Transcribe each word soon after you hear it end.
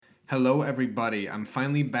Hello, everybody. I'm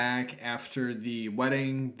finally back after the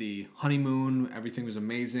wedding, the honeymoon. Everything was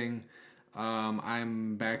amazing.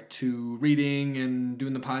 I'm back to reading and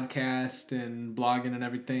doing the podcast and blogging and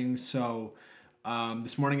everything. So,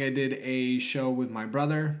 this morning I did a show with my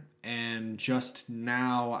brother, and just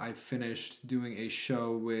now I finished doing a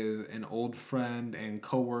show with an old friend and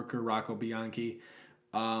coworker, Rocco Bianchi.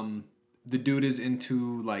 The dude is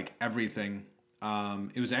into like everything.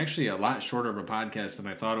 It was actually a lot shorter of a podcast than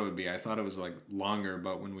I thought it would be. I thought it was like longer,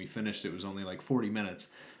 but when we finished, it was only like 40 minutes.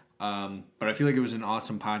 But I feel like it was an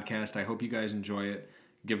awesome podcast. I hope you guys enjoy it.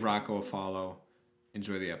 Give Rocco a follow.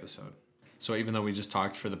 Enjoy the episode. So even though we just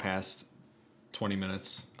talked for the past 20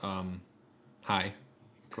 minutes, hi.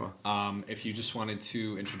 Cool. If you just wanted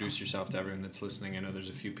to introduce yourself to everyone that's listening, I know there's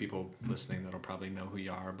a few people listening that'll probably know who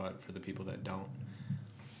you are, but for the people that don't.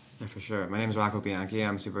 Yeah, for sure. My name is Rocco Bianchi.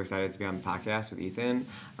 I'm super excited to be on the podcast with Ethan.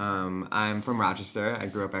 I'm from Rochester. I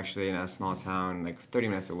grew up actually in a small town like 30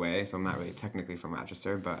 minutes away, so I'm not really technically from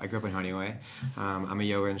Rochester, but I grew up in Honeyway. I'm a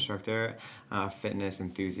yoga instructor, fitness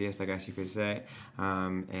enthusiast, I guess you could say,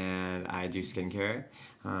 and I do skincare.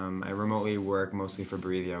 I remotely work mostly for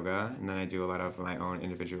Breathe Yoga, and then I do a lot of my own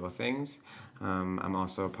individual things. I'm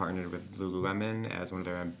also partnered with Lululemon as one of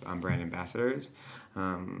their brand ambassadors.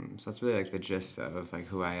 So that's really like the gist of like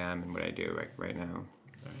who I am and what I do right now.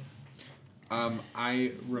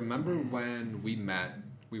 I remember when we met,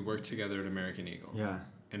 we worked together at American Eagle. Yeah.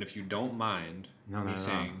 And if you don't mind me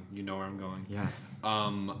saying, you know where I'm going. Yes.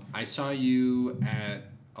 I saw you at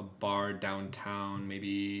a bar downtown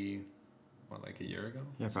maybe, like a year ago?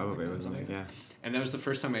 Yeah, probably. It was like, yeah. And that was the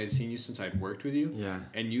first time I had seen you since I'd worked with you. Yeah.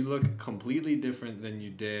 And you look completely different than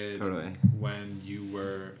you did Totally. when you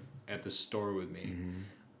were at the store with me.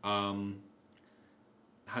 Mm-hmm.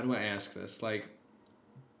 How do I ask this? Like,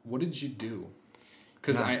 what did you do?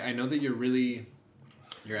 Because Yeah. I know that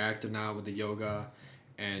you're active now with the yoga,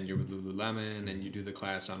 and you're with Lululemon, and you do the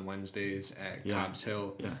class on Wednesdays at Cobb's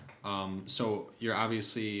Hill. Yeah. So you're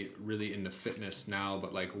obviously really into fitness now,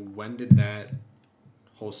 but like, when did that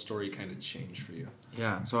whole story kind of change for you?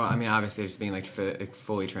 Yeah, so I mean, obviously, just being like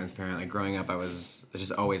fully transparent. Like growing up, I was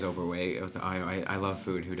just always overweight. It was I love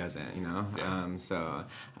food. Who doesn't? You know. Yeah.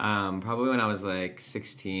 Probably when I was like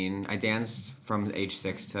 16, I danced from age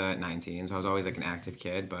 6 to 19. So I was always like an active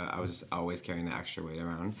kid, but I was just always carrying the extra weight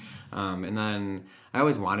around. And then I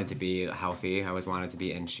always wanted to be healthy. I always wanted to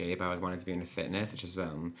be in shape. I always wanted to be into fitness. It's just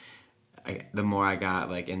the more I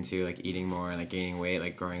got like into like eating more and like gaining weight,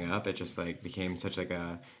 like growing up, it just like became something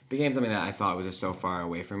that I thought was just so far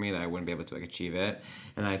away from me that I wouldn't be able to like achieve it.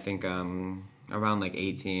 And I think around like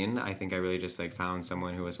 18, I think I really just like found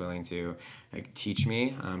someone who was willing to like teach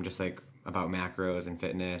me just like about macros and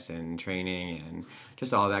fitness and training and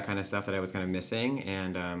just all that kind of stuff that I was kind of missing.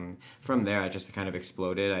 And from there, I just kind of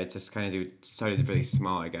exploded. I just kind of started really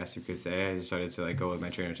small, I guess you could say. I just started to like go with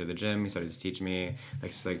my trainer to the gym. He started to teach me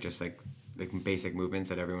like basic movements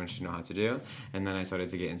that everyone should know how to do. And then I started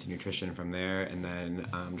to get into nutrition from there. And then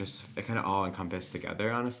just it kind of all encompassed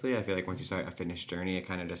together, honestly. I feel like once you start a fitness journey, it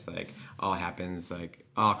kind of just like all happens, like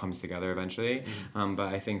all comes together eventually. Mm-hmm. But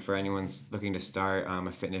I think for anyone looking to start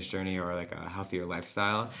a fitness journey or like a healthier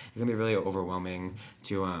lifestyle, it can be really overwhelming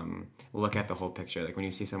to look at the whole picture. Like when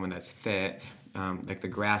you see someone that's fit, like the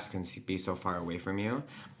grass can be so far away from you.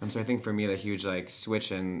 So I think for me, the huge like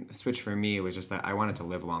switch for me was just that I wanted to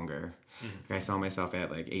live longer. Mm-hmm. Like I saw myself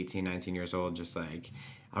at like 18, 19 years old, just like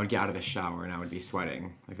I would get out of the shower and I would be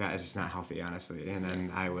sweating. Like that is just not healthy, honestly. And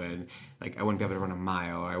then I wouldn't be able to run a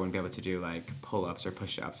mile, or I wouldn't be able to do like pull-ups or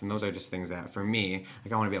push-ups. And those are just things that for me,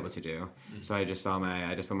 like I want to be able to do. Mm-hmm. So I just put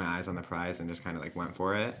my eyes on the prize and just kind of like went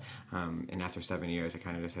for it. And after 7 years, it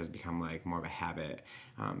kind of just has become like more of a habit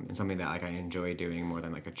and something that like I enjoy doing more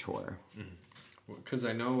than like a chore. Because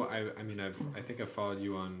I know, I think I've followed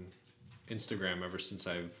you on Instagram ever since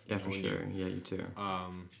I've known for sure. You. Yeah, you too.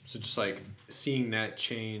 So just like seeing that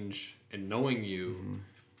change and knowing you, mm-hmm.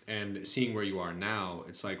 and seeing where you are now,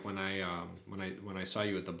 it's like when I saw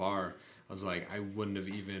you at the bar, I was like, I wouldn't have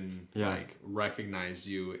even like recognized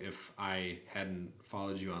you if I hadn't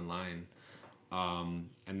followed you online.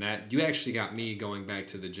 And that you actually got me going back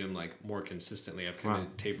to the gym like more consistently. I've kind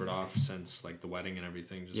of tapered off since like the wedding and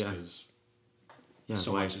everything, just because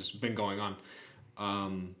so much has been going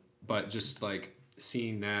on. But just like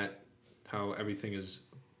seeing that, how everything has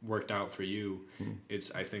worked out for you,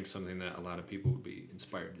 it's I think something that a lot of people would be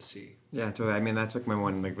inspired to see. Yeah, totally. I mean, that's like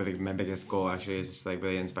my biggest goal actually, is just like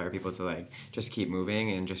really inspire people to like just keep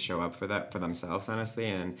moving and just show up for themselves, honestly.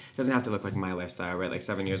 And it doesn't have to look like my lifestyle, right? Like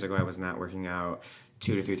 7 years ago, I was not working out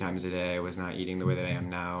 2 to 3 times a day. I was not eating the way that I am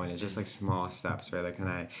now, and it's just like small steps, right? Like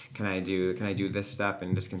can I do this step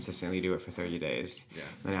and just consistently do it for 30 days? Yeah.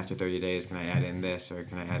 And then after 30 days, can I add in this or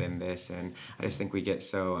can I add in this? And I just think we get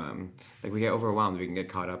so like we get overwhelmed. We can get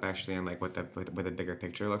caught up actually on like what the bigger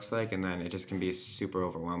picture looks like, and then it just can be super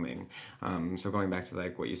overwhelming. So going back to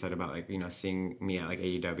like what you said about like, you know, seeing me at like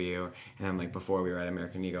AEW and then like before we were at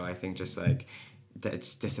American Eagle, I think just like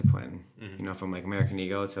it's discipline, you know, from like American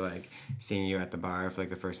Eagle to like seeing you at the bar for like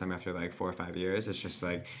the first time after like 4 or 5 years. It's just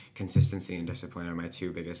like consistency and discipline are my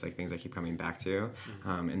two biggest like things I keep coming back to,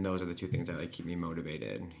 and those are the two things that like keep me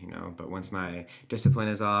motivated, you know. But once my discipline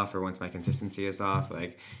is off or once my consistency is off,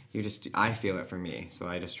 like I feel it for me, so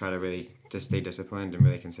I just try to really just stay disciplined and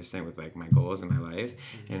really consistent with like my goals in my life,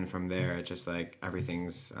 and from there it's just like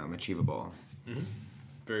everything's achievable.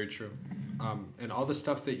 Very true. And all the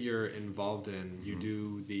stuff that you're involved in, you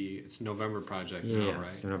do it's November Project now,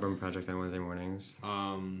 right? So November Project on Wednesday mornings.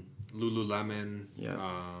 Lululemon.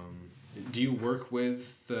 Yeah. Do you work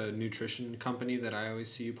with the nutrition company that I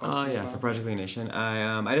always see you posting about? So Project Lean Nation.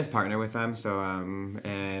 I just partner with them. So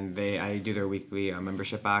and I do their weekly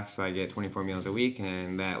membership box. So I get 24 meals a week,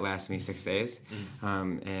 and that lasts me 6 days.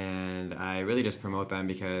 And I really just promote them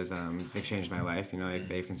because they've changed my life. You know, like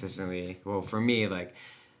they've consistently. Well, for me, like.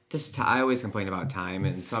 I always complain about time,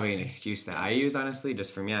 and it's probably an excuse that I use, honestly.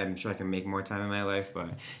 Just for me, I'm sure I can make more time in my life, but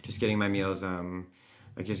just getting my meals, on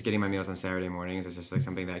Saturday mornings is just like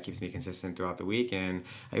something that keeps me consistent throughout the week. And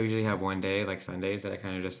I usually have one day, like Sundays, that I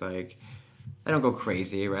kind of just like, I don't go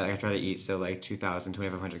crazy, right? Like I try to eat still like 2,000,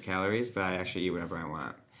 2,500 calories, but I actually eat whatever I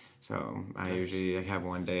want. So I usually like have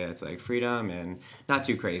one day that's like freedom and not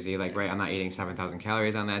too crazy. Like, right, I'm not eating 7,000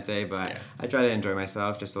 calories on that day, but I try to enjoy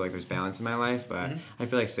myself just so like there's balance in my life. But I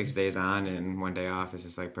feel like 6 days on and one day off is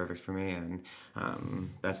just like perfect for me. And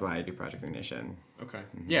that's why I do Project Lean Nation. Okay.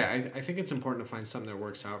 Yeah, I think it's important to find something that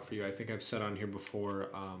works out for you. I think I've said on here before,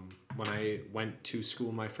 when I went to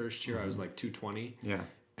school my first year, I was like 220. Yeah.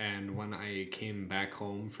 And when I came back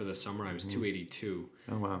home for the summer, I was 282.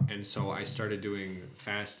 Oh, wow. And so I started doing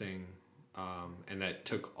fasting, and that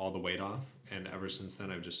took all the weight off. And ever since then,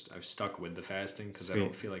 I've stuck with the fasting because I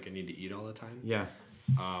don't feel like I need to eat all the time. Yeah.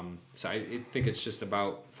 So I think it's just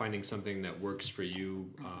about finding something that works for you.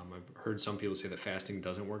 I've heard some people say that fasting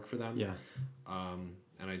doesn't work for them. Yeah.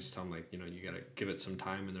 And I just tell them, like, you know, you got to give it some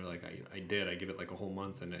time. And they're like, I give it like a whole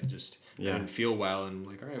month, and I didn't feel well. And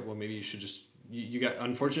I'm like, all right, well, maybe you should just...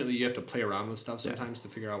 Unfortunately, you have to play around with stuff sometimes to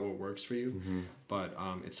figure out what works for you. But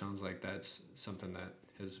it sounds like that's something that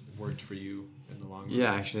has worked for you in the long run.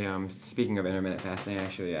 Yeah, actually, speaking of intermittent fasting,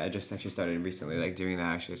 I just started recently, like doing that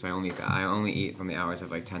actually. So I only eat from the hours of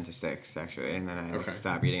like 10 to 6 actually, and then I like,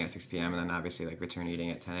 stop eating at 6 p.m. and then obviously like return eating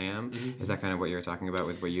at 10 a.m. Is that kind of what you were talking about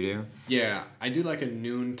with what you do? Yeah, I do like a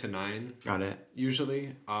noon to 9. Got it.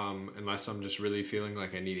 Usually, unless I'm just really feeling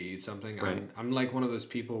like I need to eat something. Right. I'm like one of those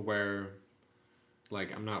people where,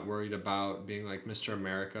 like, I'm not worried about being like Mr.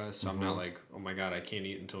 America, so I'm not like, oh my god, I can't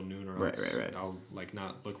eat until noon or else I'll like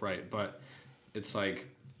not look right. But it's like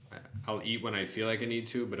I'll eat when I feel like I need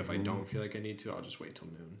to, but if I don't feel like I need to, I'll just wait till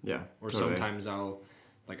noon. Yeah. Or sometimes I'll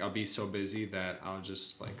be so busy that I'll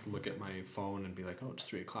just like look at my phone and be like, oh, it's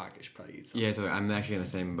 3:00. I should probably eat something. Yeah, totally. I'm actually in the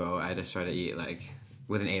same boat. I just try to eat like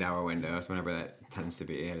with an 8-hour window. So whenever that tends to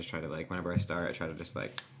be, I just try to like whenever I start, I try to just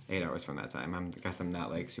like 8 hours from that time. I guess I'm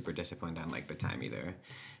not like super disciplined on like the time either.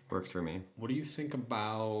 Works for me. What do you think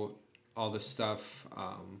about all the stuff,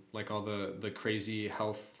 like all the crazy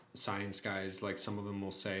health science guys? Like some of them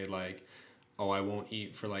will say like, oh, I won't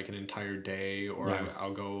eat for like an entire day, or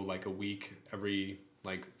I'll go like a week every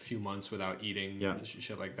like few months without eating,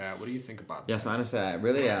 shit like that. What do you think about that? Yeah, so honestly, I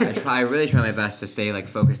really try my best to stay like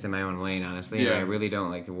focused in my own lane, honestly. Yeah. I really don't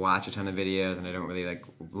like watch a ton of videos, and I don't really like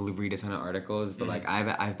read a ton of articles, but like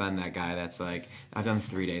I've been that guy that's like, I've done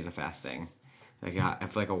 3 days of fasting. Like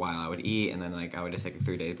for like a while I would eat, and then like I would just take a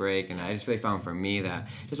 3-day break, and I just really found for me that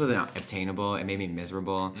just wasn't obtainable. It made me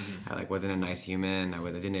miserable. I like wasn't a nice human. I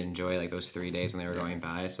didn't enjoy like those 3 days when they were going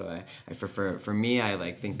by. So for me, I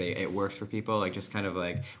like think it works for people. Like just kind of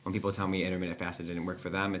like when people tell me intermittent fasting didn't work for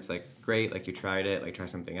them, it's like great, like you tried it, like try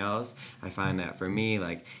something else. I find that for me,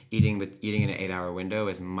 like eating in an 8-hour window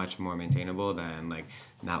is much more maintainable than like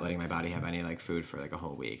not letting my body have any like food for like a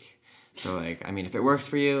whole week. So, like, I mean, if it works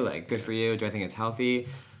for you, like, good for you. Do I think it's healthy?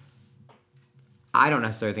 I don't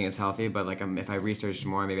necessarily think it's healthy, but, like, if I researched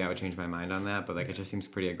more, maybe I would change my mind on that. But, like, it just seems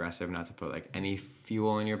pretty aggressive not to put, like, any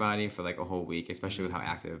fuel in your body for, like, a whole week, especially with how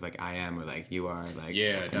active, like, I am or, like, you are. Like,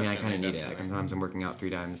 I mean, I kind of need it. Like, sometimes I'm working out three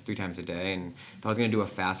times a day. And if I was going to do a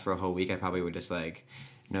fast for a whole week, I probably would just, like,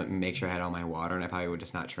 make sure I had all my water, and I probably would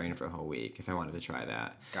just not train for a whole week if I wanted to try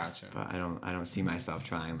that. Gotcha. But I don't see myself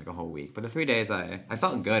trying like a whole week. But the 3 days I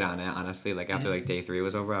felt good on it, honestly. Like after like day 3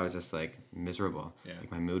 was over, I was just like miserable. Yeah.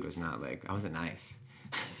 Like my mood was not like, I wasn't nice.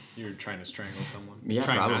 You were trying to strangle someone. Yeah,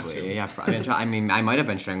 trying probably. Not to. Yeah, I mean, I might have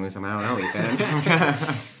been strangling someone. I don't know,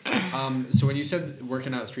 Ethan. So when you said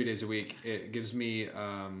working out 3 days a week, it gives me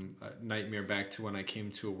a nightmare back to when I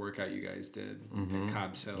came to a workout you guys did at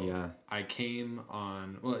Cobb's Hill. Yeah. I came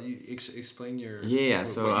on. Well, you explain your. Yeah. What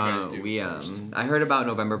So you guys do we first. I heard about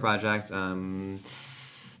November Project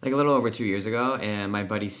like a little over 2 years ago, and my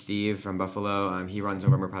buddy Steve from Buffalo, he runs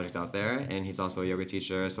November Project out there, and he's also a yoga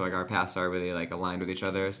teacher, so like our paths are really like aligned with each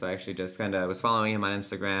other. So I actually just kind of was following him on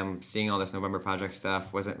Instagram, seeing all this November Project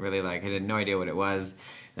stuff. Wasn't really like, I had no idea what it was,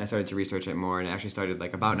 and I started to research it more, and it actually started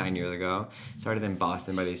like about 9 years ago. Started in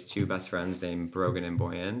Boston by these two best friends named Brogan and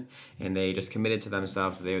Boyan, and they just committed to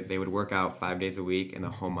themselves that they would work out 5 days a week in the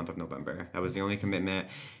whole month of November. That was the only commitment,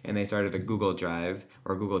 and they started a Google Drive,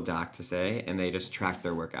 or Google Doc to say, and they just tracked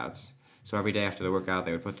their workouts. So every day after the workout,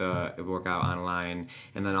 they would put the workout online,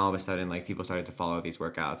 and then all of a sudden, like, people started to follow these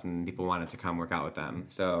workouts, and people wanted to come work out with them.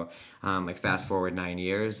 So, like, fast forward 9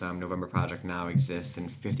 years, November Project now exists in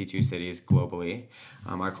 52 cities globally.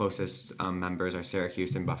 Our closest members are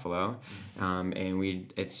Syracuse and Buffalo, and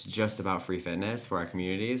it's just about free fitness for our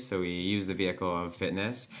communities. So we use the vehicle of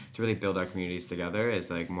fitness to really build our communities together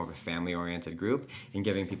as like more of a family-oriented group, and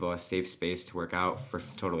giving people a safe space to work out for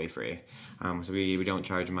totally free. So we don't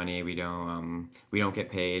charge money. We don't get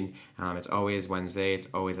paid. It's always Wednesday. It's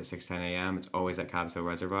always at 6:10 a.m. It's always at Cobb's Hill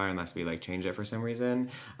Reservoir, unless we like change it for some reason.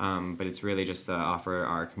 But it's really just to offer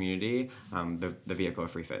our community the vehicle of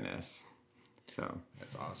free fitness. So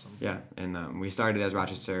that's awesome. Yeah, and we started as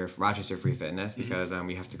Rochester Free Fitness because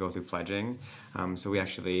we have to go through pledging. So we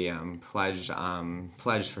actually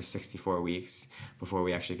pledged for 64 weeks before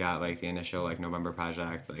we actually got like the initial like November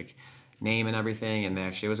Project like name and everything. And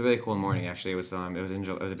it was a really cool morning. Actually, it was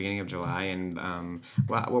the beginning of July. And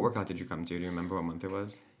what workout did you come to? Do you remember what month it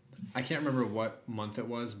was? I can't remember what month it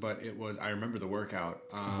was, but it was. I remember the workout.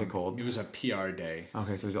 Was it cold? It was a PR day.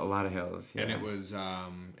 Okay, so it was a lot of hills. Yeah. And it was,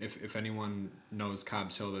 if anyone knows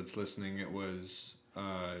Cobb's Hill that's listening, it was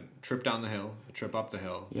a trip down the hill, a trip up the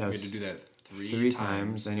hill. Yes. We had to do that three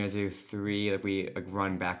times. Then you had to do 3, like we like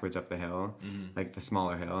run backwards up the hill, like the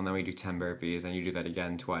smaller hill, and then we do 10 burpees, and you do that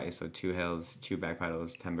again twice. So 2 hills, 2 back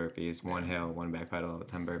pedals, 10 burpees, 1 hill, 1 back pedal,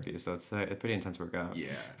 10 burpees. So it's a pretty intense workout. Yeah,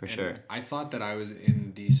 for sure. I thought that I was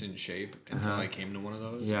in decent shape until I came to one of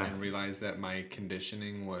those and realized that my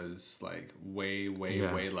conditioning was like way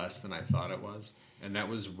less than I thought it was, and that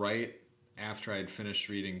was right after I'd finished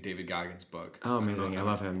reading David Goggins' book. Oh, amazing. I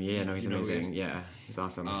love him. Yeah, no, he's amazing. He yeah, he's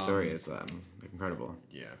awesome. His story is incredible.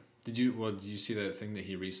 Yeah. Did you see that thing that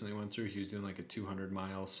he recently went through? He was doing like a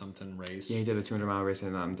 200-mile something race. Yeah, he did the 200-mile race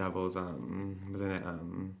in Devils. Wasn't it?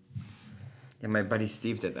 Yeah, my buddy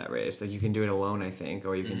Steve did that race. Like you can do it alone, I think,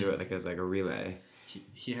 or you can do it like as like a relay.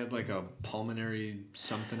 He had like a pulmonary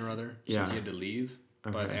something or other, so yeah. he had to leave.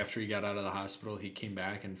 Okay. But after he got out of the hospital, he came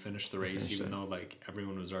back and finished the race, even though like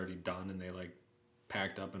everyone was already done and they like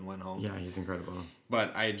packed up and went home. Yeah, he's incredible.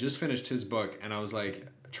 But I had just finished his book, and I was like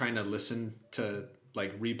trying to listen to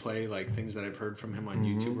like replay like things that I've heard from him on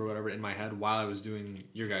YouTube or whatever in my head while I was doing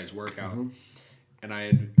your guys' workout, and I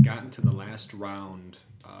had gotten to the last round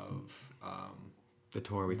of the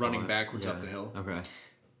tour we running backwards up the hill. Okay.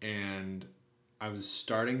 And I was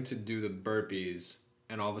starting to do the burpees.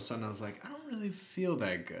 And all of a sudden, I was like, I don't really feel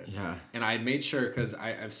that good. Yeah. And I had made sure, because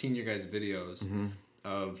I've seen your guys' videos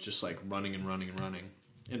of just like running in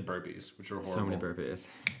burpees, which are horrible. So many burpees.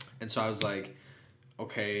 And so I was like,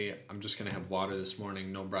 okay, I'm just going to have water this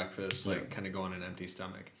morning, no breakfast, like kind of go on an empty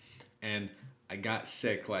stomach. And I got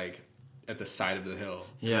sick like at the side of the hill.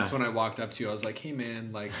 Yeah. And that's when I walked up to you. I was like, hey,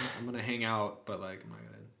 man, like I'm going to hang out, but like I'm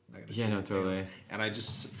not going to. Yeah, no, totally. And I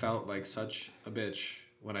just felt like such a bitch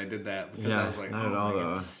when I did that, because yeah, I was like, not at all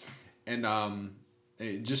though. And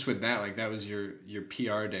just with that, like that was your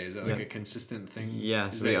PR day. Is that like a consistent thing?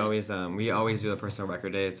 Yeah, so we always do the personal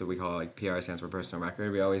record day. It's what we call like PR stands for personal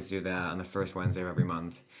record. We always do that on the first Wednesday of every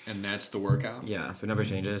month. And that's the workout? Yeah, so it never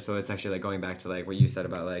changes. So it's actually like going back to like what you said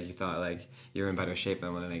about like you thought like you were in better shape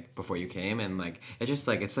than when like before you came, and like it's just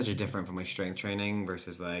like it's such a different from like strength training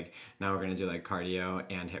versus like now we're gonna do like cardio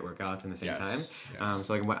and HIIT workouts in the same time. Yes.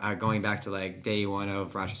 So like going back to like day 1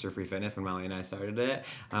 of Rochester Free Fitness when Molly and I started it,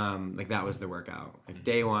 like that was the workout. Like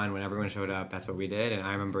day one, when everyone showed up, that's what we did. And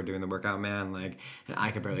I remember doing the workout, man, like, and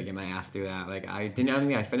I could barely get my ass through that. Like I don't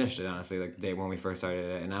think I finished it, honestly, like the day when we first started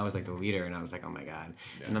it. And I was like the leader, and I was like, oh my God.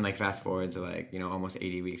 Yeah. And then like fast forward to like, almost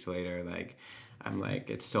 80 weeks later, like I'm like,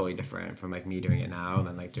 it's totally different from like me doing it now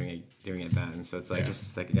than like doing it then. So it's like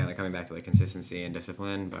just like, again, like coming back to like consistency and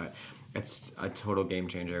discipline, but it's a total game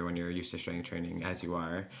changer when you're used to strength training as you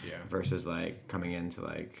are versus like coming into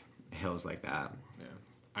like hills like that.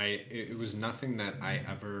 Yeah. It was nothing that I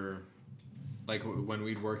ever, like when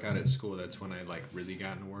we'd work out at school, that's when I like really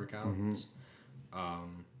got into workouts.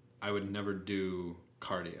 I would never do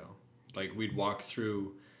cardio. Like we'd walk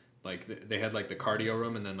through, like they had like the cardio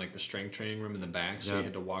room and then like the strength training room in the back, so you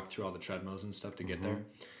had to walk through all the treadmills and stuff to get there.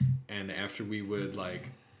 And after we would like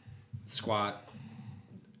squat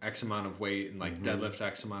X amount of weight and like deadlift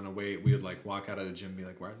X amount of weight, we would like walk out of the gym and be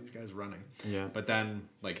like, why are these guys running? Yeah. But then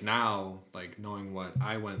like now, like knowing what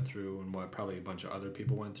I went through and what probably a bunch of other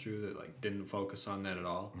people went through that like didn't focus on that at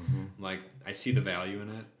all, like I see the value in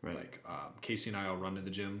it. Right. Like Casey and I will run to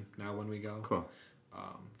the gym now when we go. Cool.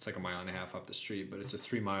 It's like 1.5 miles up the street, but it's a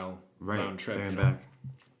 3 mile Right. round trip. There and you know? back.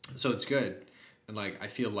 So it's good. And like I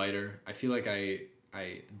feel lighter. I feel like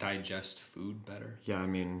I digest food better. Yeah, I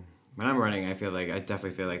mean, when I'm running, I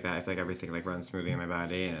definitely feel like that. I feel like everything like runs smoothly in my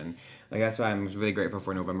body, and like that's why I'm really grateful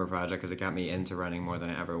for November Project, because it got me into running more than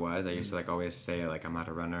I ever was. I used to like always say like I'm not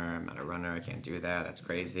a runner, I can't do that, that's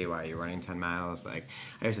crazy, why are you running 10 miles? Like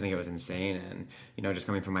I used to think it was insane, and just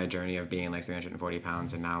coming from my journey of being like 340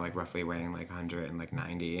 pounds and now like roughly weighing like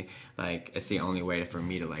 190, like it's the only way for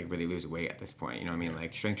me to like really lose weight at this point. You know what I mean?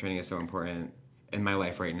 Like strength training is so important in my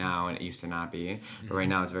life right now, and it used to not be, but right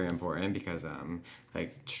now it's very important because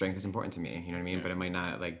like strength is important to me, you know what I mean? But it might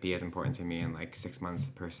not like be as important to me in like 6 months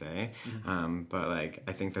per se. But like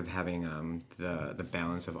I think that having the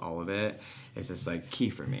balance of all of it is just like key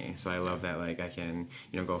for me. So I love that like I can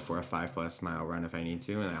go for a 5+ mile run if I need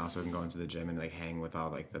to, and I also can go into the gym and like hang with all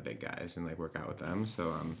like the big guys and like work out with them.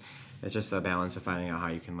 So it's just a balance of finding out how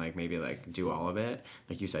you can like maybe like do all of it.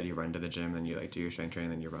 Like you said, you run to the gym, then you like do your strength training,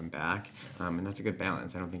 then you run back, and that's a good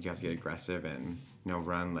balance. I don't think you have to get aggressive and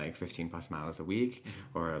run like 15+ miles a week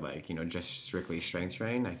or like just strictly strength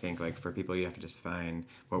train. I think like for people, you have to just find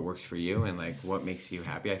what works for you and like what makes you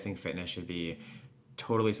happy. I think fitness should be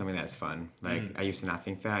totally something that's fun. Like I used to not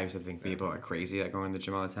think that. I used to think people are crazy like going to the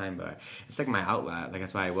gym all the time, but it's like my outlet. Like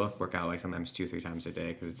that's why I will work out like sometimes 2-3 times a day,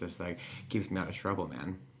 because it's just like keeps me out of trouble,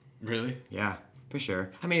 man. Really? Yeah, for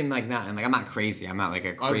sure. I mean, like not, and like I'm not crazy. I'm not like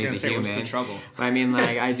a crazy I was gonna say, human. what's the trouble? But I mean,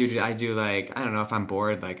 like I do like, I don't know, if I'm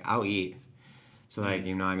bored, like I'll eat. So like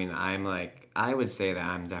I mean, I'm like, I would say that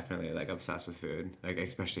I'm definitely like obsessed with food, like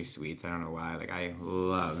especially sweets. I don't know why. Like I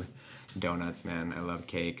love donuts, man. I love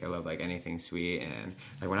cake. I love like anything sweet. And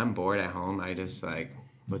like when I'm bored at home, I just like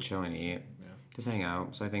will chill and eat. Just hang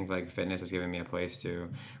out. So I think like fitness has given me a place to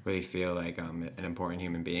really feel like an important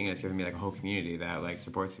human being, and it's given me like a whole community that like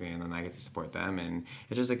supports me, and then I get to support them, and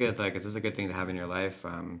it's just a good thing to have in your life,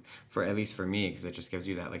 for at least for me, because it just gives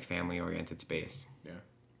you that like family oriented space. Yeah,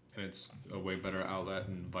 and it's a way better outlet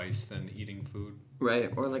and vice than eating food. Right,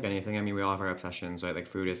 or like anything. I mean, we all have our obsessions, right? Like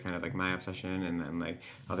food is kind of like my obsession, and then like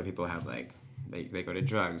other people have like they go to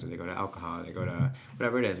drugs, or they go to alcohol, they go to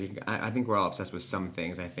whatever it is. I think we're all obsessed with some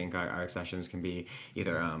things. I think our obsessions can be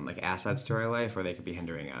either like assets to our life, or they could be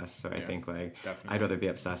hindering us. So I think like definitely. I'd rather be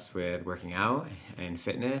obsessed with working out and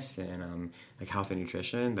fitness and like health and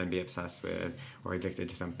nutrition than be obsessed with or addicted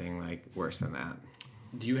to something like worse than that.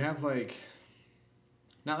 Do you have like,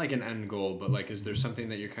 not like an end goal, but like is there something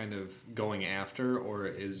that you're kind of going after, or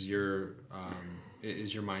is your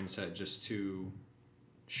mindset just to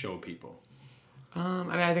show people? I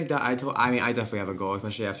mean, I think that I definitely have a goal,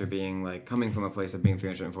 especially after being like coming from a place of being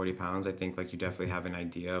 340 pounds. I think like you definitely have an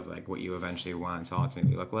idea of like what you eventually want to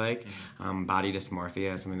ultimately look like. Body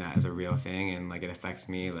dysmorphia is something that is a real thing, and like it affects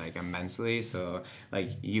me like immensely. So like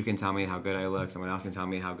you can tell me how good I look, someone else can tell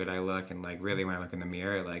me how good I look, and like really when I look in the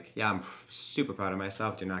mirror, like yeah, I'm super proud of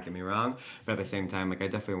myself. Do not get me wrong, but at the same time, like I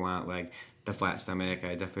definitely want like the flat stomach.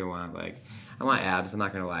 I definitely want like, I want abs. I'm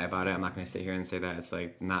not gonna lie about it. I'm not gonna sit here and say that it's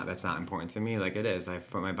like that's not important to me. Like it is. I've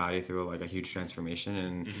put my body through like a huge transformation,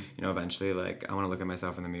 and eventually like I want to look at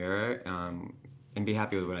myself in the mirror and be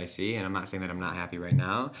happy with what I see. And I'm not saying that I'm not happy right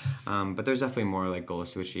now, but there's definitely more like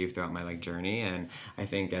goals to achieve throughout my like journey. And I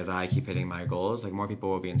think as I keep hitting my goals, like more people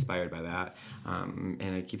will be inspired by that, and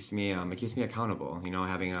it keeps me accountable.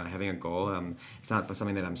 Having a goal. It's not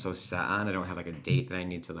something that I'm so set on. I don't have like a date that I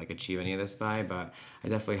need to like achieve any of this by, but I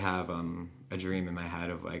definitely have a dream in my head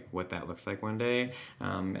of like what that looks like one day.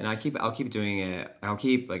 And I'll keep doing it. I'll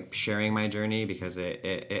keep like sharing my journey because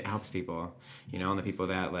it helps people, and the people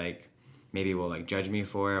that like maybe will like judge me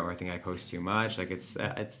for it or think I post too much. Like it's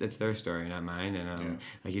their story, not mine, and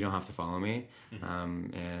like you don't have to follow me.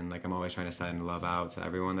 And like I'm always trying to send love out to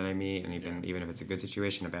everyone that I meet, and even if it's a good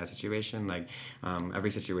situation, a bad situation, like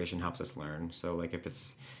every situation helps us learn. So like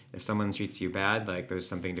if someone treats you bad, like there's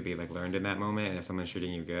something to be like learned in that moment, and if someone's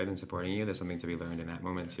treating you good and supporting you, there's something to be learned in that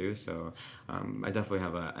moment too. So I definitely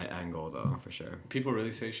have an end goal though, for sure. People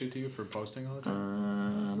really say shit to you for posting all the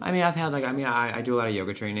time? I mean, I've had like, I mean, I do a lot of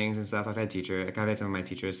yoga trainings and stuff. I've had some of my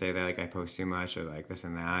teachers say that like I post too much or like this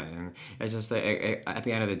and that, and it's just like at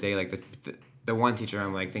the end of the day, like the one teacher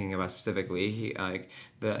I'm like thinking about specifically,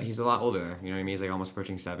 he's a lot older. You know what I mean? He's like almost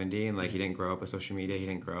approaching 70, and like he didn't grow up with social media. He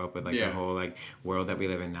didn't grow up with like the whole like world that we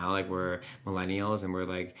live in now. Like we're millennials, and we're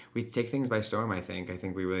like we take things by storm. I think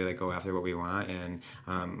we really like go after what we want, and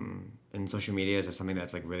social media is just something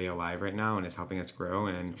that's like really alive right now and it's helping us grow.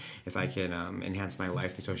 And if I can enhance my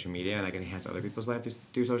life through social media and I can enhance other people's life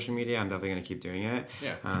through social media, I'm definitely gonna keep doing it.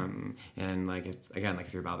 Yeah. And like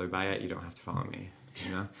if you're bothered by it, you don't have to follow me.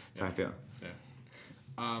 You know. So I feel.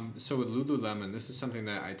 Yeah. So with Lululemon, this is something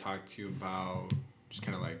that I talked to you about just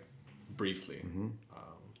kind of like briefly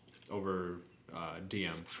over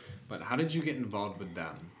DM. But how did you get involved with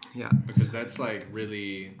them? Yeah. Because that's like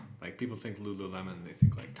really like people think Lululemon, they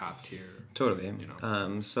think like top tier. Totally. You know.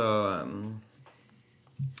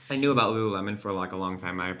 I knew about Lululemon for like a long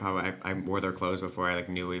time. I wore their clothes before I like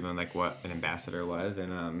knew even like what an ambassador was,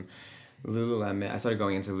 and Lululemon. I started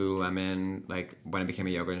going into Lululemon like when I became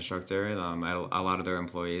a yoga instructor. A lot of their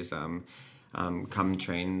employees come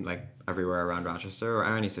train like everywhere around Rochester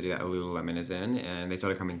or any city that Lululemon is in, and they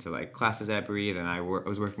started coming to like classes at Breathe, and I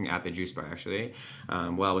was working at the juice bar actually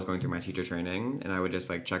while I was going through my teacher training, and I would just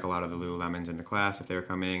like check a lot of the Lululemons into class if they were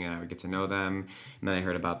coming, and I would get to know them. And then I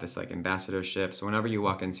heard about this like ambassadorship. So whenever you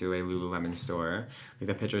walk into a Lululemon store, like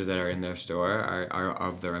the pictures that are in their store are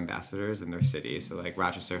of their ambassadors in their city. So like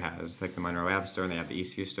Rochester has like the Monroe Ave store, and they have the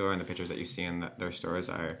Eastview store, and the pictures that you see in their stores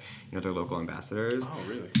are their local ambassadors. Oh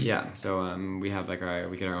really? Yeah. So we have like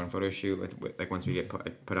we get our own photo shoot with like once we get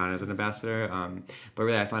put on as an ambassador. But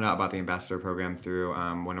really, I found out about the ambassador program through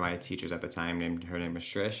one of my teachers at the time. Her name was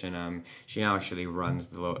Trish, and she now actually runs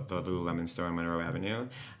the Lululemon store on Monroe Avenue.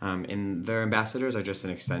 And their ambassadors are just an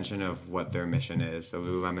extension of what their mission is. So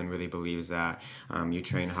Lululemon really believes that you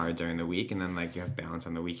train hard during the week, and then like you have balance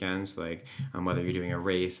on the weekends. So, like whether you're doing a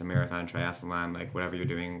race, a marathon, triathlon, like whatever you're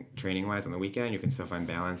doing training wise on the weekend, you can still find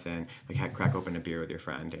balance and like crack open a beer with your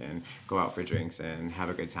friend and go out for drinks and have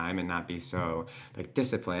a good time and not be so like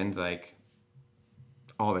disciplined like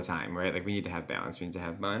all the time, right? Like we need to have balance, we need to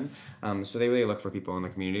have fun. So they really look for people in the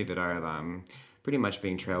community that are pretty much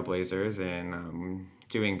being trailblazers and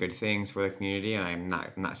doing good things for the community. And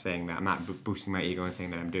I'm not saying that, I'm not boosting my ego and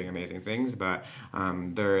saying that I'm doing amazing things, but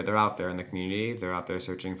they're out there in the community. They're out there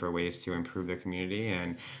searching for ways to improve their community,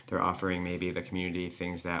 and they're offering maybe the community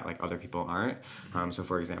things that like other people aren't. So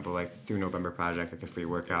for example, like through November Project, like the free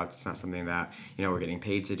workouts, it's not something that we're getting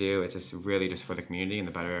paid to do. It's just really just for the community and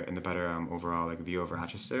the better overall like view of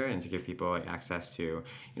Rochester, and to give people like access to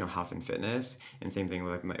health and fitness. And same thing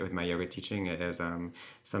with my yoga teaching. It is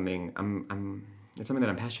something it's something that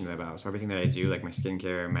I'm passionate about. So everything that I do, like my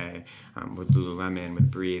skincare, my with Lululemon,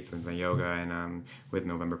 with Breathe, with my yoga, and with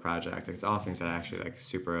November Project, like, it's all things that I actually like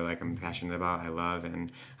super like I'm passionate about. I love,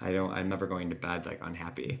 and I'm never going to bed like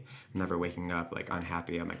unhappy. I'm never waking up like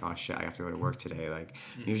unhappy. I'm like, oh shit, I have to go to work today. Like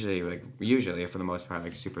usually for the most part,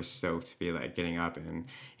 like super stoked to be like getting up and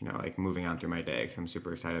like moving on through my day, because I'm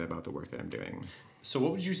super excited about the work that I'm doing. So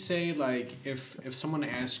what would you say, like if someone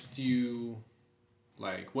asked you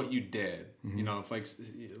like what you did,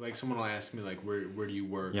 if like someone will ask me like where do you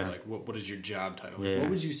work, or like what is your job title, what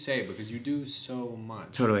would you say, because you do so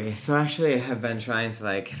much? Totally. So actually I have been trying to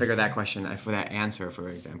like figure that question for that answer. For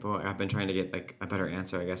example, I've been trying to get like a better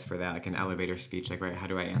answer, I guess, for that, like an elevator speech, like, right, how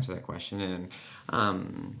do I answer that question? And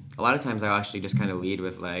a lot of times I'll actually just kind of lead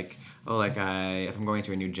with like, oh, like if I'm going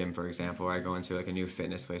to a new gym, for example, or I go into like a new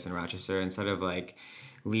fitness place in Rochester, instead of like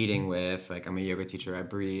leading with like I'm a yoga teacher at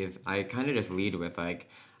Breathe, I kind of just lead with like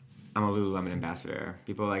I'm a Lululemon ambassador.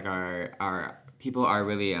 People like people are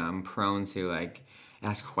really prone to like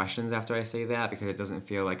ask questions after I say that, because it doesn't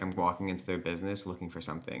feel like I'm walking into their business looking for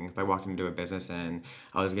something. If I walked into a business and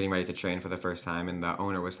I was getting ready to train for the first time and the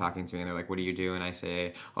owner was talking to me and they're like, what do you do? And I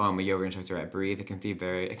say, oh, I'm a yoga instructor at Breathe. It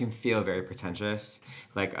can feel very pretentious.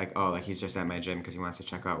 Like oh, like he's just at my gym because he wants to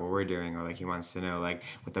check out what we're doing, or like he wants to know like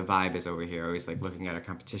what the vibe is over here, or he's like looking at a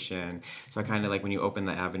competition. So I kind of like, when you open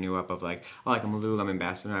the avenue up of like, oh, like I'm a Lululemon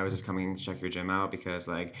ambassador, I was just coming to check your gym out because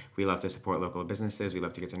like we love to support local businesses. We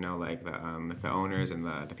love to get to know like the owners and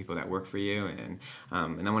the people that work for you. And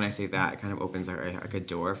then when I say that, it kind of opens like a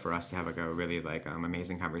door for us to have like a really like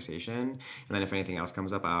amazing conversation. And then if anything else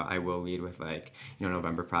comes up, I will lead with like,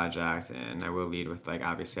 November project, and I will lead with like,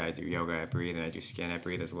 obviously I do yoga at Breathe, and I do skin at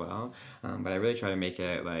Breathe as well. But I really try to make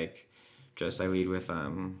it like, I lead with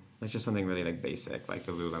like just something really like basic, like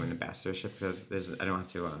the Lululemon ambassadorship, because I don't have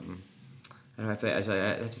to I don't have to,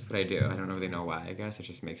 that's just what I do. I don't really know why. I guess it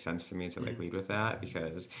just makes sense to me to like lead with that,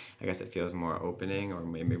 because I guess it feels more opening, or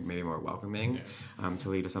maybe more welcoming, to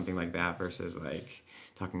lead with something like that versus like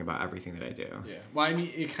talking about everything that I do. Yeah. Well, I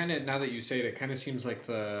mean, it kind of, now that you say it, it kind of seems like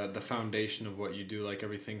the foundation of what you do, like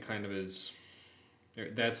everything kind of is,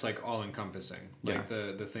 that's like all encompassing. Like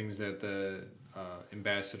the things that the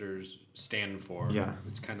ambassadors stand for. Yeah.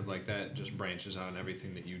 It's kind of like that just branches out in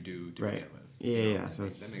everything that you do to Right. begin with. Yeah. So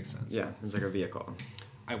that makes sense. Yeah, it's like a vehicle.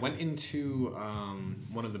 I went into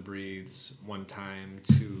one of the Breathes one time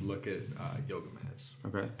to look at yoga mats.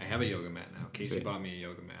 Okay. I have a yoga mat now. Casey Sweet. bought me a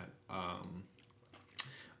yoga mat.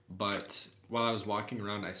 But while I was walking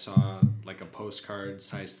around, I saw like a postcard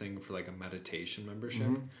size thing for like a meditation membership.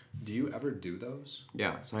 Mm-hmm. Do you ever do those?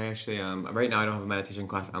 Yeah, so I actually right now I don't have a meditation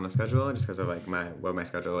class on the schedule just because of like what my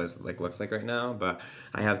schedule is like looks like right now. But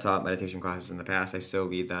I have taught meditation classes in the past. I still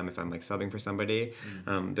lead them if I'm like subbing for somebody.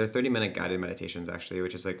 They're 30-minute guided meditations actually,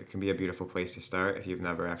 which is like, it can be a beautiful place to start if you've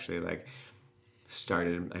never actually like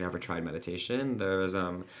ever tried meditation. There's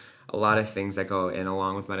a lot of things that go in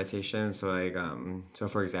along with meditation. So like so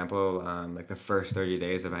for example, like the first 30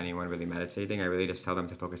 days of anyone really meditating, I really just tell them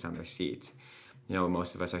to focus on their seat.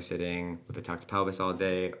 Most of us are sitting with a tucked pelvis all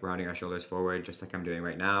day, rounding our shoulders forward, just like I'm doing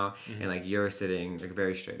right now. And like you're sitting like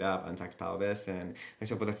very straight up on tucked pelvis. And like,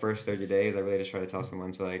 so for the first 30 days, I really just try to tell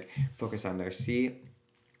someone to like focus on their seat.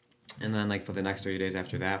 And then like for the next 30 days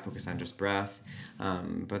after that, focus on just breath.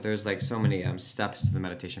 But there's like so many steps to the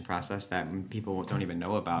meditation process that people don't even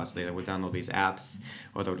know about. So they would download these apps,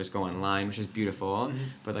 or they'll just go online, which is beautiful.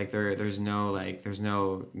 But like there's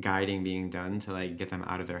no guiding being done to like get them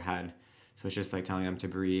out of their head. So it's just like telling them to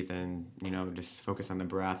breathe and, just focus on the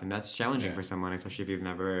breath. And that's challenging for someone, especially if you've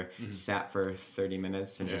never sat for 30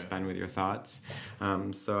 minutes and just been with your thoughts.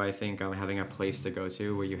 So I think having a place to go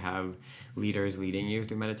to where you have leaders leading you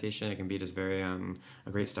through meditation, it can be just very a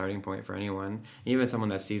great starting point for anyone. Even someone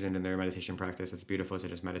that's seasoned in their meditation practice, it's beautiful to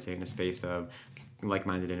just meditate in a space of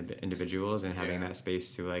like-minded individuals and having that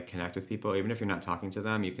space to like connect with people. Even if you're not talking to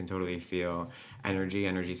them, you can totally feel energy.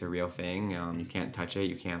 Energy is a real thing. You can't touch it.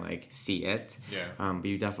 You can't like see it. But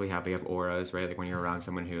you definitely have auras, right? Like when you're around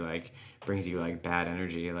someone who like brings you like bad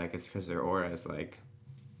energy, like it's because their aura is like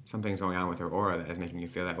something's going on with their aura that is making you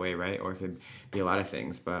feel that way, right? Or it could be a lot of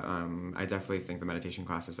things. But I definitely think the meditation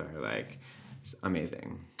classes are like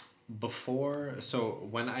amazing. So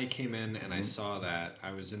when I came in and I saw that,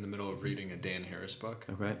 I was in the middle of reading a Dan Harris book.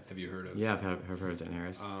 Okay. Have you heard of? Yeah, I've heard of Dan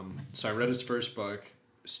Harris. So I read his first book,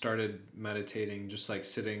 started meditating, just like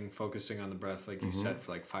sitting, focusing on the breath, like you said,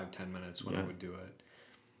 for like 5-10 minutes when I would do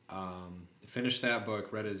it. Finished that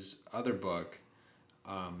book, read his other book,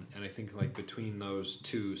 and I think like between those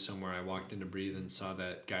two, somewhere I walked into Breathe and saw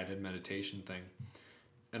that guided meditation thing.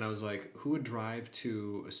 And I was like, who would drive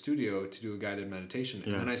to a studio to do a guided meditation?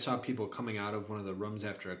 And then I saw people coming out of one of the rooms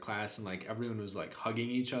after a class, and like everyone was like hugging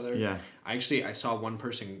each other. Yeah. I saw one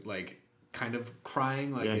person like kind of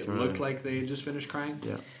crying, like it looked like they had just finished crying.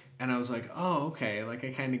 Yeah. And I was like, oh, okay, like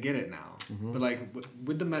I kind of get it now. But like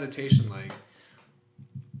with the meditation, like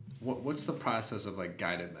what's the process of like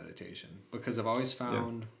guided meditation? Because I've always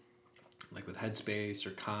found like with Headspace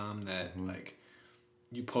or Calm that like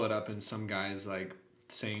you pull it up and some guy's like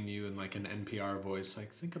saying to you in like an NPR voice,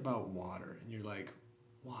 like, think about water. And you're like,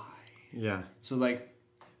 why? Yeah. So like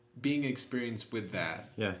being experienced with that,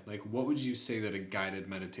 like what would you say that a guided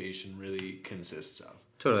meditation really consists of?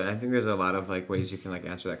 Totally. I think there's a lot of like ways you can like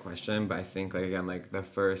answer that question, but I think like again, like the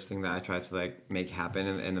first thing that I try to like make happen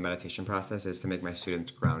in the meditation process is to make my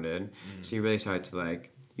students grounded. So you really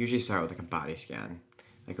usually start with like a body scan.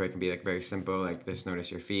 Like where it can be like very simple, like just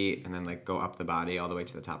notice your feet and then like go up the body all the way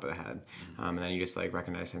to the top of the head. And then you just like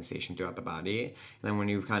recognize sensation throughout the body. And then when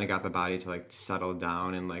you've kind of got the body to like settle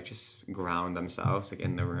down and like just ground themselves like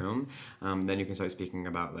in the room, then you can start speaking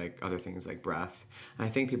about like other things like breath. And I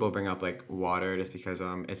think people bring up like water just because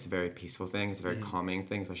it's a very peaceful thing. It's a very calming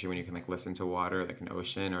thing, especially when you can like listen to water like an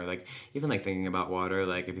ocean, or like even like thinking about water.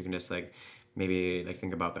 Like if you can just like maybe like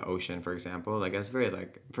think about the ocean, for example. Like it's very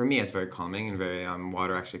like for me, it's very calming and very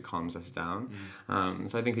water actually calms us down.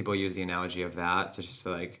 So I think people use the analogy of that to just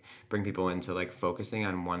like bring people into like focusing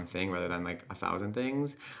on one thing rather than like 1,000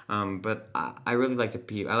 things. But I really like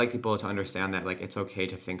I like people to understand that like it's okay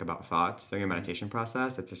to think about thoughts during a meditation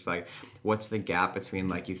process. It's just like what's the gap between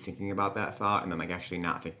like you thinking about that thought and then like actually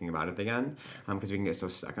not thinking about it again, because we can get so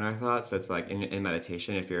stuck in our thoughts. So it's like in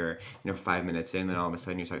meditation, if you're 5 minutes in, then all of a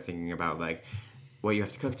sudden you start thinking about like what you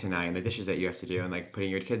have to cook tonight and the dishes that you have to do and like putting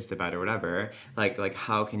your kids to bed or whatever. Like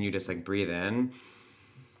how can you just like breathe in,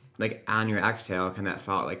 like on your exhale, can that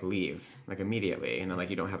thought like leave like immediately, and then like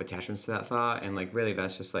you don't have attachments to that thought, and like really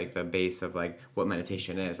that's just like the base of like what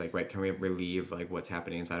meditation is. Like, right, can we relieve like what's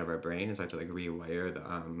happening inside of our brain and start to like rewire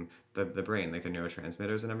the brain, like the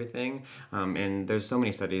neurotransmitters and everything. And there's so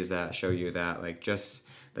many studies that show you that like just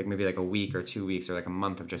like maybe like a week or 2 weeks or like a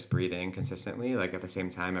month of just breathing consistently, like at the same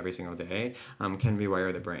time every single day, can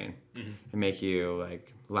rewire the brain and make you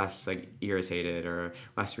like less like irritated or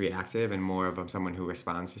less reactive and more of someone who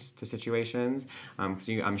responds to situations. Because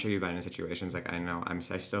I'm sure you've been in situations like I know I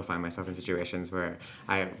still find myself in situations where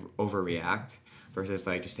I overreact versus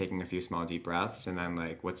like just taking a few small deep breaths and then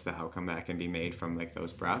like what's the outcome that can be made from like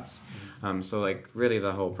those breaths. So like really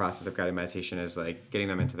the whole process of guided meditation is like getting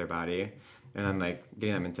them into their body and then like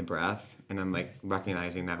getting them into breath and then like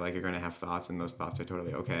recognizing that like you're going to have thoughts and those thoughts are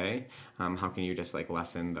totally okay. How can you just like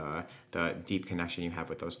lessen the deep connection you have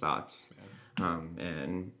with those thoughts?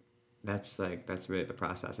 And that's really the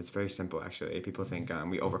process. It's very simple actually. People think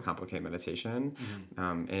we overcomplicate meditation.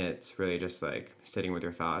 And it's really just like sitting with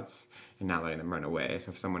your thoughts and not letting them run away.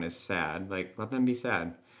 So if someone is sad, like let them be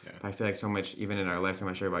sad. But I feel like so much even in our lives, I'm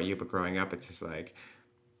not sure about you, but growing up it's just like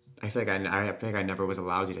I feel like I never was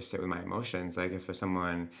allowed to just sit with my emotions. Like if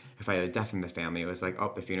I had a death in the family, it was like,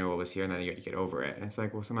 oh, the funeral was here, and then you had to get over it. And it's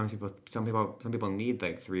like, well, sometimes some people need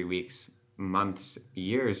like 3 weeks, months,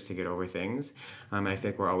 years to get over things. I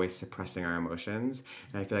feel like we're always suppressing our emotions,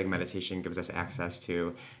 and I feel like meditation gives us access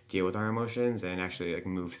to deal with our emotions and actually like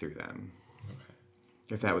move through them.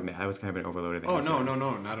 Okay. If that was kind of an overloaded answer. Oh no,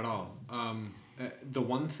 not at all. The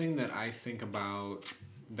one thing that I think about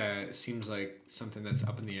that seems like something that's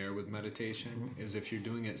up in the air with meditation is if you're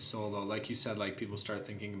doing it solo, like you said, like people start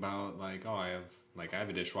thinking about like, oh, I have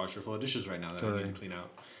a dishwasher full of dishes right now that I need to clean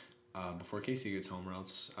out before Casey gets home, or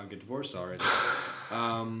else I'll get divorced already.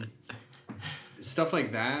 Stuff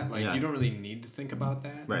like that, like you don't really need to think about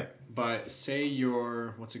that. Right. But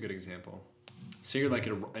what's a good example? Say you're like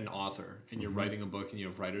an author and you're writing a book and you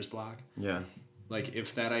have writer's block. Yeah. Like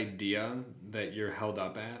if that idea that you're held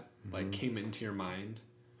up at like came into your mind,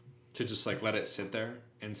 to just like let it sit there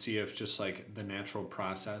and see if just like the natural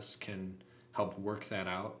process can help work that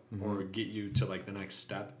out or get you to like the next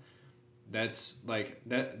step. That's like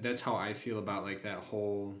that's how I feel about like that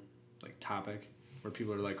whole like topic where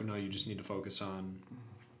people are like, no, you just need to focus on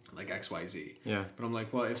like XYZ. Yeah. But I'm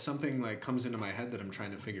like, well, if something like comes into my head that I'm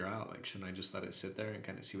trying to figure out, like shouldn't I just let it sit there and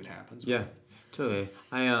kind of see what happens? Yeah. Totally.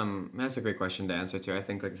 That's a great question to answer too. I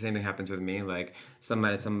think like the same thing happens with me. Like some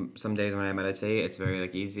days when I meditate, it's very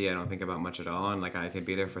like easy. I don't think about much at all, and like I could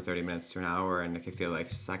be there for 30 minutes to an hour, and it could feel like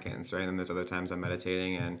seconds, right? And there's other times I'm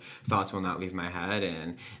meditating and thoughts will not leave my head,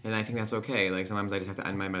 and I think that's okay. Like sometimes I just have to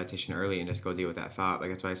end my meditation early and just go deal with that thought. Like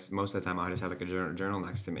that's why most of the time I'll just have like a journal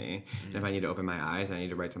next to me, and if I need to open my eyes, I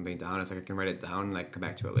need to write something down. It's like I can write it down and like come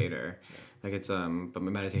back to it later. Yeah. Like it's but my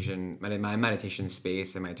meditation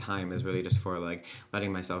space and my time is really just for like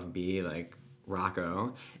letting myself be like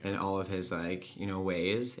Rocco in all of his like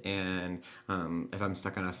ways, and if I'm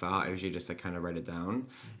stuck on a thought, I usually just like kind of write it down,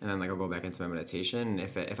 and then like I'll go back into my meditation.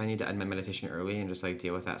 If I need to end my meditation early and just like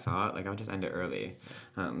deal with that thought, like I'll just end it early.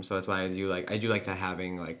 So that's why I do like that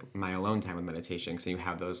having like my alone time with meditation, because you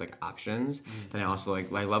have those like options. Then I also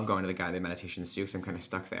I love going to the guided meditations too, because I'm kind of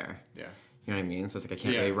stuck there. Yeah. You know what I mean? So it's like I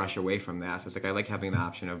can't really rush away from that. So it's like I like having the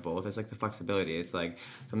option of both. It's like the flexibility. It's like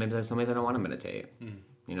sometimes I don't want to meditate.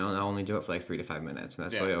 And I'll only do it for like 3 to 5 minutes, and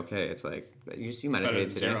that's really okay. It's like you meditated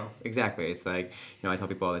today. Zero. Exactly. It's like I tell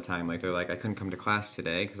people all the time, like they're like, I couldn't come to class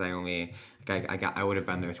today because I would have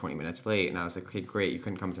been there 20 minutes late, and I was like, okay, great, you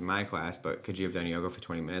couldn't come to my class, but could you have done yoga for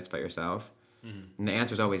 20 minutes by yourself? And the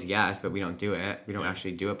answer is always yes, but we don't do it. We don't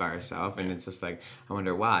actually do it by ourselves, and it's just like I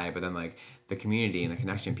wonder why. But then like the community and the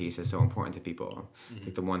connection piece is so important to people.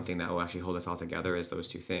 Like the one thing that will actually hold us all together is those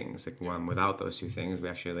two things. Like one, without those two things, we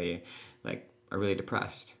actually like are really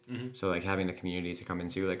depressed. So like having the community to come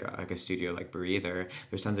into like a studio like Breathe, or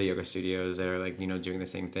there's tons of yoga studios that are like, you know, doing the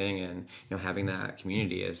same thing, and you know, having that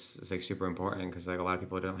community is like super important, because like a lot of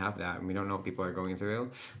people don't have that, and we don't know what people are going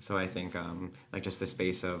through. So I think like just the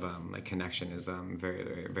space of like connection is very,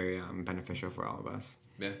 very, very beneficial for all of us.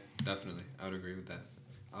 Yeah, definitely. I would agree with that.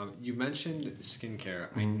 You mentioned skincare.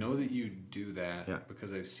 I know that you do that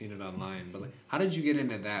because I've seen it online. But like, how did you get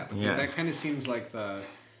into that? Because that kind of seems like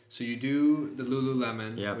so you do the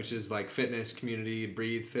Lululemon, which is like fitness community,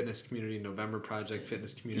 Breathe fitness community, November Project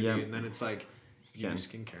fitness community, and then it's like you do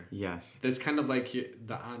skincare. Yes. That's kind of like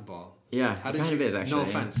the oddball. Yeah, how did kind you, of is actually. No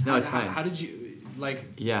offense. No, it's fine. How did you like?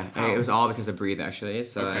 Yeah, it was all because of Breathe actually.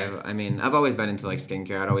 So I mean, I've always been into like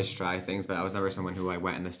skincare. I'd always try things, but I was never someone who like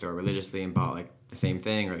went in the store religiously and bought like the same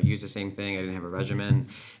thing or used the same thing. I didn't have a regimen.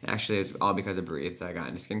 And actually, it's all because of Breathe that I got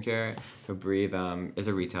into skincare. So Breathe is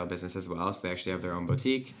a retail business as well. So they actually have their own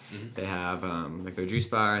boutique. They have like their juice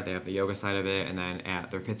bar. They have the yoga side of it, and then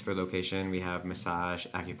at their Pittsburgh location, we have massage,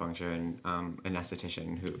 acupuncture, and an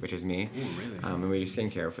esthetician, which is me. Ooh, really? And we do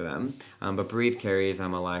skincare for them. But Breathe carries a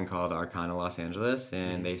line called Arcana Los Angeles,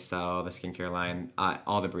 and they sell the skincare line at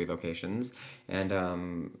all the Breathe locations.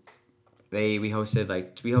 And we host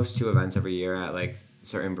 2 events every year at like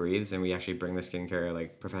certain Breathes, and we actually bring the skincare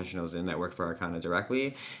like professionals in that work for Arcana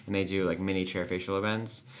directly, and they do like mini chair facial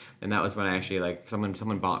events. And that was when I actually like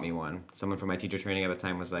someone bought me one. Someone from my teacher training at the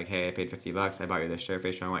time was like, "Hey, I paid $50. I bought you this chair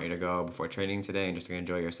facial. I want you to go before training today and just to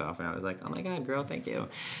enjoy yourself." And I was like, "Oh my god, girl, thank you."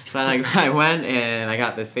 So I went and I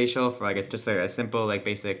got this facial for like just a simple like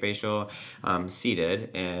basic facial,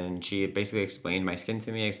 seated, and she basically explained my skin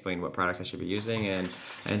to me, explained what products I should be using, and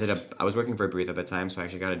I was working for Breathe at the time, so I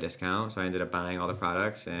actually got a discount. So I ended up buying all the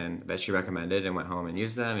products and that she recommended and went home and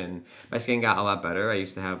used them, and my skin got a lot better. I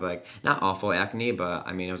used to have like not awful acne, but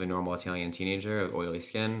I mean it was a normal Italian teenager with oily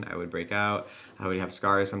skin. I would break out. I would have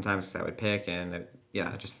scars sometimes because I would pick, and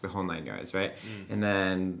just the whole 9 yards, right? And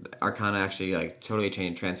then Arcana actually like totally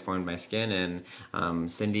transformed my skin.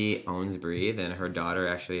 And Cindy owns Breathe, and her daughter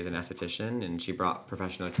actually is an esthetician, and she brought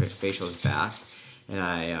professional facials back. And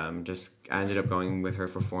I ended up going with her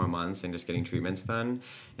for 4 months and just getting treatments done.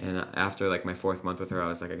 And after like my 4th month with her, I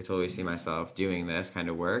was like, I could totally see myself doing this kind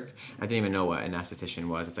of work. I didn't even know what an esthetician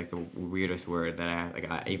was. It's like the weirdest word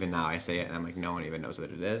that even now I say it and I'm like, no one even knows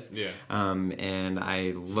what it is. Yeah. And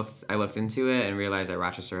I looked into it and realized that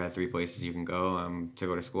Rochester had 3 places you can go to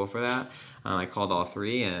go to school for that. I called all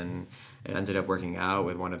 3, and I ended up working out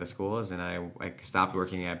with one of the schools, and I stopped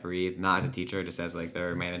working at Breathe, not as a teacher, just as like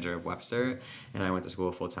their manager of Webster, and I went to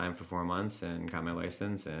school full time for 4 months and got my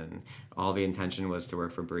license, and all the intention was to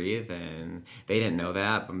work for Breathe, and they didn't know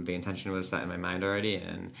that, but the intention was set in my mind already.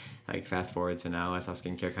 And like fast forward to now, that's how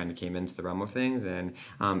skincare kind of came into the realm of things. And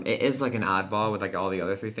it is like an oddball with like all the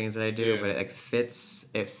other 3 things that I do, but it fits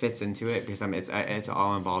into it because it's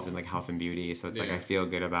all involved in like health and beauty. So it's like I feel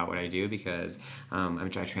good about what I do because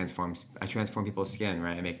I transform people's skin,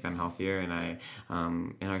 right? I make them healthier, and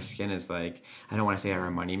and our skin is like, I don't want to say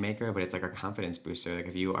our money maker, but it's like our confidence booster. Like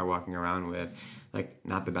if you are walking around with like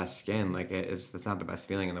not the best skin, like that's not the best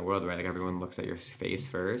feeling in the world, right? Like everyone looks at your face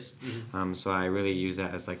first. So I really use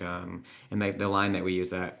that as like and like the line that we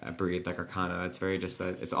use at Breathe, like Arcana, it's very just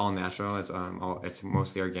it's all natural. It's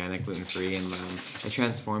mostly organic, gluten free, and it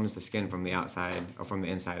transforms the skin from the outside or from the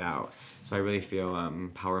inside out. So I really feel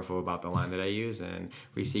powerful about the line that I use, and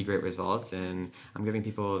we see great results, and I'm giving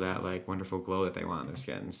people that like wonderful glow that they want on their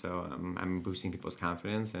skin. So I'm boosting people's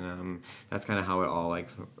confidence, and that's kind of how it all like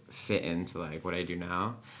fit into like what I do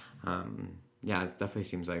now. It definitely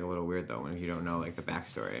seems like a little weird though when you don't know like the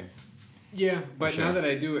backstory. Yeah, but now that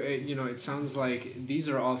I do, it sounds like these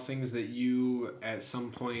are all things that you at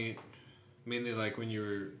some point, mainly like when you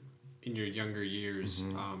were in your younger years,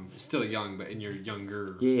 still young, but in your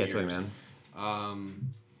younger years, totally, man.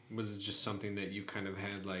 Was it just something that you kind of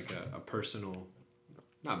had like a personal,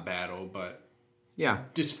 not battle, but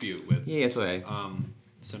dispute with? Yeah, totally.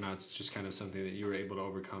 So now it's just kind of something that you were able to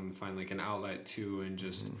overcome, find like an outlet to, and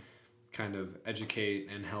just kind of educate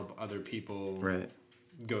and help other people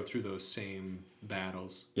go through those same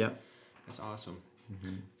battles. Yep. That's awesome.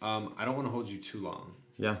 I don't want to hold you too long.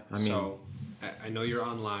 Yeah, I mean... So, I know you're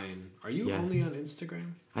online. Are you only on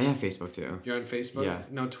Instagram? I have Facebook too. You're on Facebook? Yeah.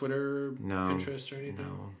 No Twitter, no, Pinterest, or anything?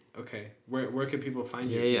 No. Okay. Where can people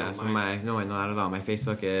find you? Yeah. So not at all. My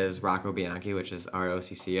Facebook is Rocco Bianchi, which is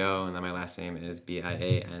ROCCO, and then my last name is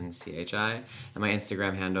BIANCHI. And my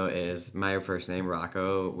Instagram handle is my first name,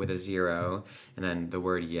 Rocco, with a 0, and then the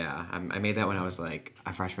word yeah. I made that when I was like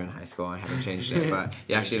a freshman in high school, and I haven't changed it. But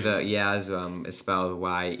actually the yeah is spelled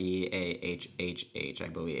YEAHHH, I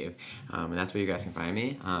believe. And that's where you guys can find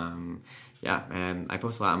me. yeah, and I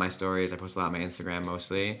post a lot on my stories. I post a lot on my Instagram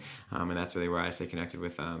mostly, and that's really where I stay connected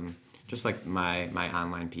with just like my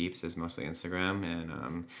online peeps is mostly Instagram.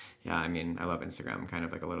 And yeah, I mean, I love Instagram. I'm kind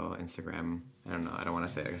of like a little Instagram. I don't know. I don't want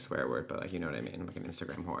to say like a swear word, but like you know what I mean. I'm like an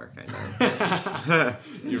Instagram whore kind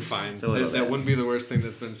of. You're fine. It's a little That bit. wouldn't be the worst thing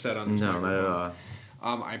that's been said on this No, not at microphone.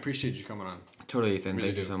 all. I appreciate you coming on. Totally, Ethan. Really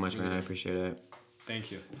Thank you do. so much, Really man. I do. appreciate it.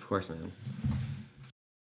 Thank you. Of course, man.